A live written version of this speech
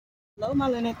Hello, my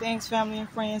Leonard Things family and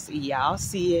friends. Y'all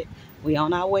see it. We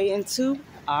on our way into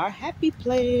our happy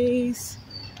place.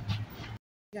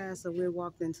 Guys, so we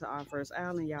walked into our first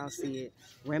aisle and y'all see it.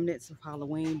 Remnants of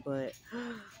Halloween, but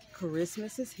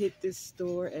Christmas has hit this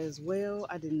store as well.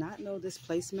 I did not know this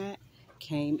placemat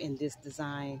came in this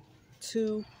design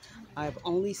too. I've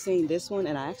only seen this one,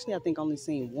 and I think only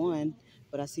seen one,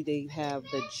 but I see they have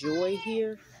the joy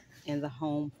here in the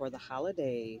home for the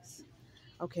holidays.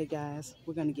 Okay, guys,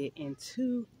 we're going to get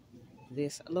into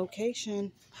this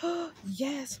location.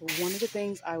 Yes, one of the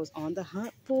things I was on the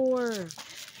hunt for.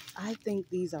 I think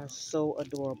these are so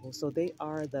adorable. So they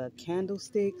are the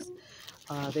candlesticks.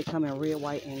 They come in red,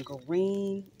 white, and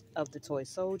green of the toy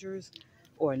soldiers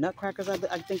or nutcrackers, I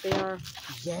think they are.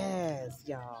 Yes,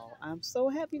 y'all. I'm so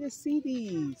happy to see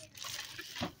these.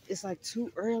 It's like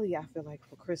too early, I feel like,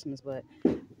 for Christmas, but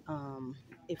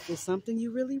if it's something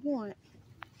you really want,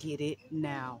 get it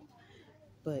now.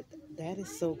 But that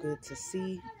is so good to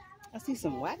see. I see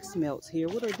some wax melts here.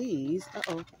 What are these?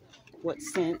 Uh-oh. What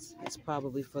scents? It's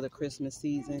probably for the Christmas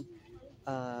season.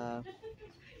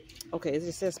 Okay, it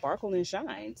just says sparkle and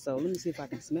shine. So let me see if I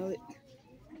can smell it.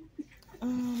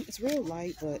 It's real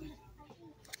light, but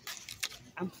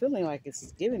I'm feeling like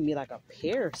it's giving me like a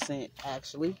pear scent,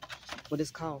 actually. But it's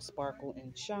called sparkle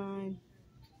and shine.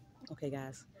 Okay,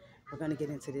 guys, we're going to get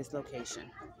into this location.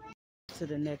 To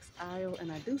the next aisle,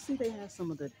 and I do see they have some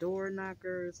of the door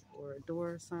knockers or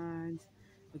door signs.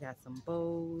 We got some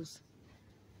bows.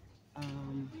 Oh,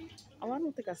 I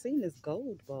don't think I've seen this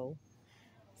gold bow,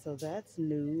 so that's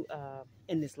new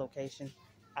in this location.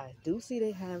 I do see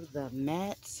they have the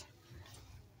mats.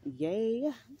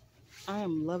 Yay! I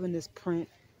am loving this print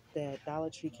that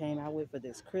Dollar Tree came out with for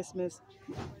this Christmas.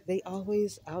 They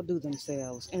always outdo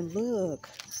themselves, and look,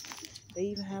 they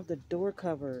even have the door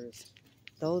covers.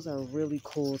 Those are really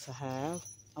cool to have.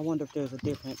 I wonder if there's a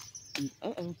different...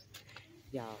 Uh-oh.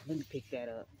 Y'all, let me pick that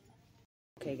up.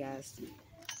 Okay, guys.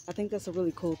 I think that's a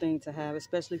really cool thing to have,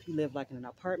 especially if you live like in an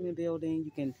apartment building.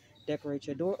 You can decorate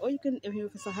your door, or you can, if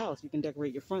it's a house, you can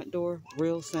decorate your front door.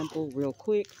 Real simple, real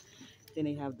quick. Then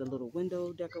they have the little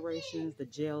window decorations, the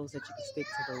gels that you can stick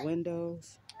to the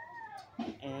windows.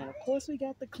 And of course, we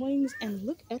got the clings. And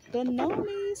look at the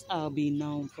gnomies. I'll be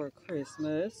known for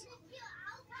Christmas.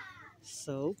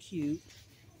 So cute.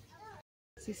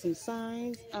 See some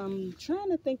signs. I'm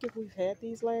trying to think if we've had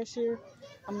these last year.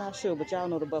 I'm not sure, but y'all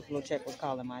know the Buffalo Check was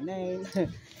calling my name.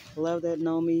 Love that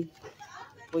Nomi.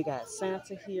 We got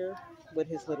Santa here with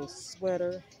his little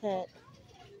sweater hat.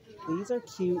 These are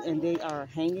cute, and they are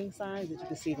hanging signs that you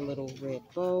can see the little red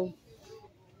bow.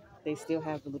 They still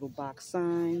have the little box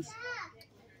signs.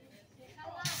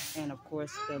 And of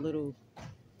course, the little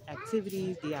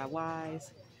activities,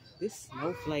 DIYs. This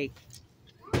snowflake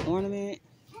ornament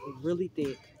is really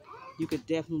thick. You could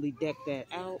definitely deck that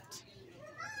out.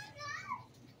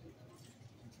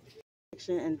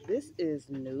 And this is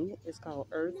new. It's called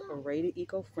Earth Rated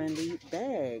Eco-Friendly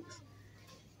Bags.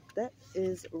 That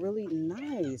is really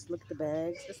nice. Look at the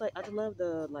bags. It's like, I just love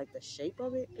the shape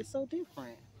of it. It's so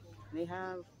different. They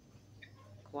have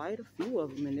quite a few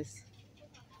of them in this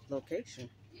location.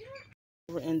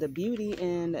 We're in the beauty,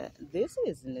 and this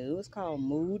is new. It's called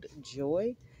Mood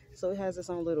Joy. So it has its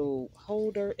own little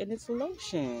holder, and it's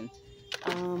lotion.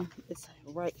 It's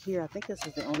right here. I think this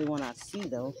is the only one I see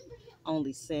though.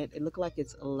 Only scent. It looked like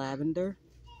it's lavender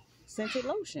scented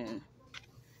lotion.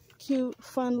 Cute,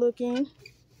 fun looking.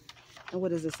 And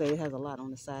what does it say? It has a lot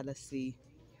on the side. Let's see.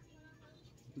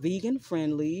 Vegan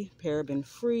friendly, paraben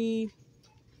free.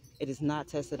 It is not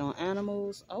tested on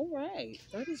animals. All right.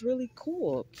 That is really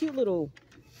cool. Cute little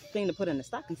thing to put in the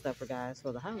stocking stuffer, guys,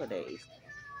 for the holidays.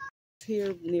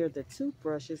 Here near the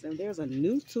toothbrushes, and there's a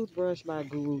new toothbrush by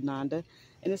Guru Nanda,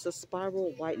 and it's a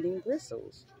spiral whitening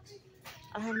bristles.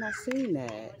 I have not seen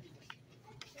that.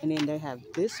 And then they have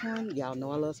this one. Y'all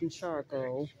know I love some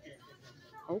charcoal.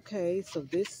 Okay, so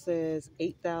this says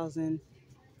 8,000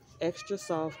 extra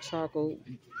soft charcoal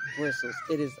bristles.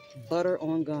 It is butter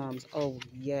on gums. Oh,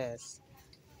 yes.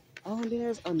 Oh, and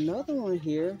there's another one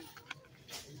here.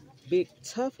 Big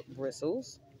tough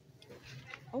bristles.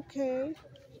 Okay.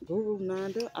 Guru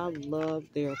Nanda, I love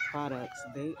their products.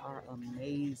 They are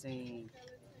amazing.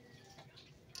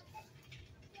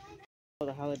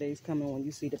 The holidays coming when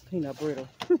you see the peanut brittle.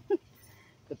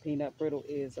 The peanut brittle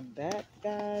is back,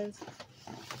 guys.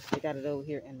 They got it over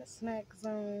here in the snack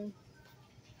zone.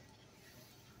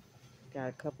 Got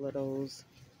a couple of those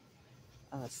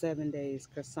 7 days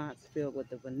croissants filled with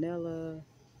the vanilla,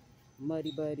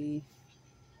 Muddy Buddy.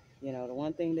 You know, the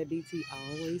one thing that DT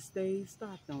always stays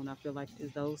stocked on, I feel like,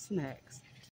 is those snacks.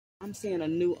 I'm seeing a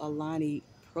new Alani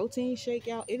protein shake,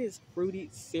 y'all. It is fruity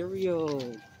cereal.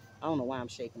 I don't know why I'm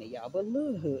shaking it, y'all, but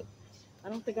look. I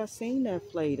don't think I've seen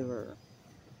that flavor.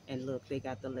 And look, they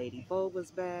got the Lady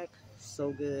Bobas back.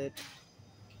 So good.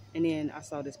 And then I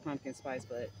saw this pumpkin spice,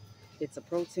 but it's a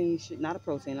protein, not a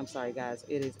protein, I'm sorry guys.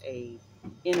 It is a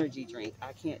energy drink.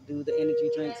 I can't do the energy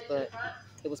drinks, but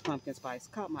it was pumpkin spice.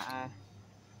 Caught my eye.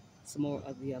 Some more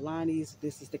of the Alani's.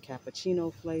 This is the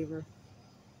cappuccino flavor.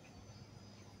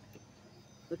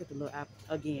 Look at the little apple.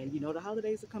 Again, you know the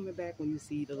holidays are coming back when you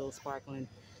see the little sparkling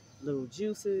little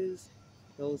juices.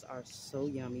 Those are so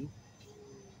yummy.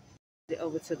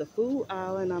 Over to the food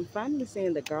aisle, and I'm finally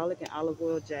seeing the garlic and olive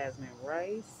oil jasmine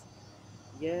rice.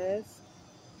 Yes.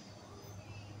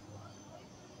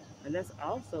 And that's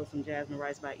also some jasmine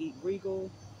rice by Eat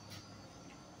Regal.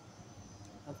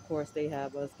 Of course, they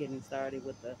have us getting started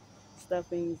with the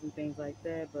stuffings and things like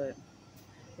that, but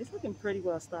it's looking pretty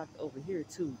well stocked over here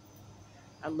too.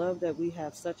 I love that we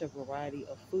have such a variety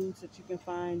of foods that you can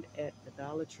find at the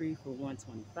Dollar Tree for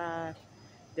 $1.25.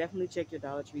 Definitely check your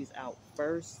Dollar Trees out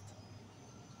first,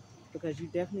 because you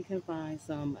definitely can find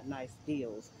some nice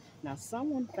deals. Now,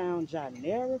 someone found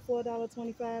Janera for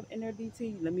 $1.25 in their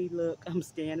DT. Let me look. I'm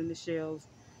scanning the shelves.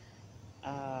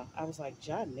 I was like,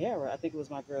 Janera. I think it was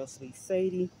my girl, Sweet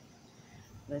Sadie.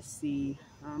 Let's see.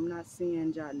 I'm not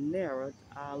seeing Janera,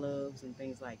 olives and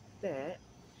things like that.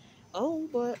 Oh,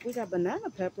 but we got banana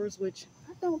peppers, which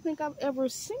I don't think I've ever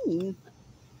seen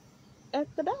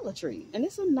at the Dollar Tree. And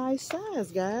it's a nice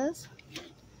size, guys.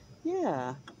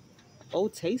 Yeah. Oh,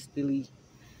 tastily.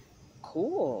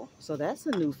 Cool. So that's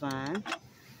a new find.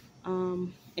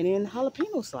 And then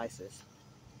jalapeno slices.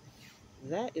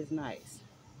 That is nice.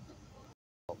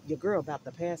 Your girl about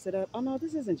to pass it up. Oh no,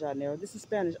 this isn't Janera. This is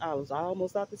Spanish olives. I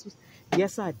almost thought this was.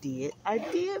 Yes, I did. I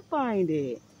did find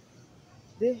it.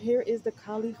 Here is the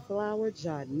cauliflower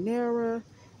Janera.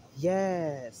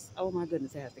 Yes. Oh my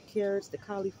goodness. It has the carrots, the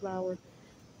cauliflower.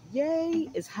 Yay.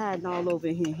 It's hiding all over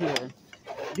in here.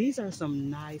 These are some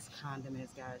nice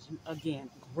condiments, guys. Again,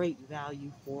 great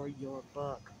value for your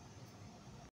buck.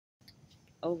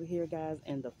 Over here, guys,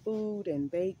 and the food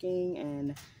and baking,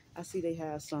 and I see they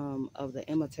have some of the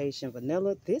imitation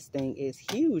vanilla. This thing is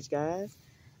huge, guys.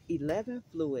 11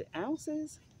 fluid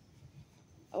ounces.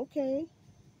 Okay.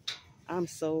 I'm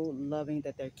so loving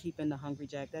that they're keeping the Hungry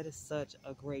Jack. That is such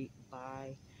a great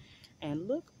buy. And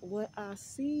look what I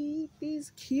see.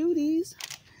 These cuties.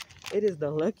 It is the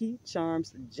Lucky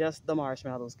Charms, just the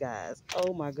marshmallows, guys.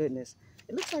 Oh my goodness.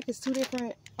 It looks like it's two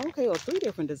different, okay, or three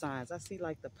different designs. I see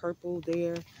like the purple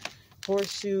there.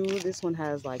 Horseshoe. This one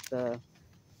has like the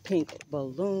pink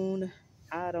balloon.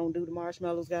 I don't do the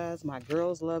marshmallows, guys. My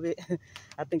girls love it.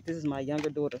 I think this is my younger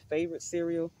daughter's favorite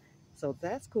cereal. So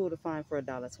that's cool to find for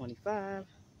 $1.25.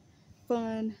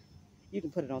 Fun. You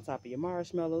can put it on top of your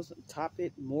marshmallows, top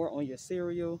it more on your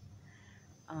cereal.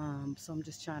 So I'm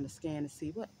just trying to scan and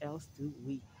see what else do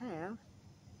we have.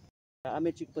 I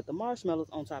meant you can put the marshmallows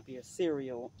on top of your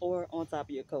cereal or on top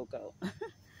of your cocoa.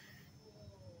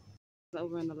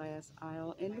 Over in the last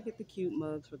aisle, and look at the cute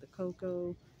mugs for the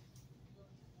cocoa.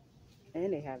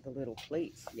 And they have the little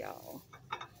plates, y'all.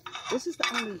 This is the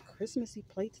only Christmassy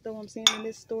plates though I'm seeing in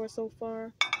this store so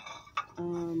far.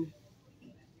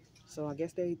 So I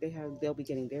guess they'll be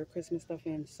getting their Christmas stuff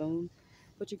in soon.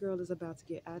 But your girl is about to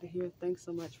get out of here. Thanks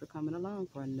so much for coming along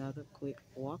for another quick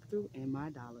walkthrough in my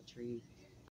Dollar Tree.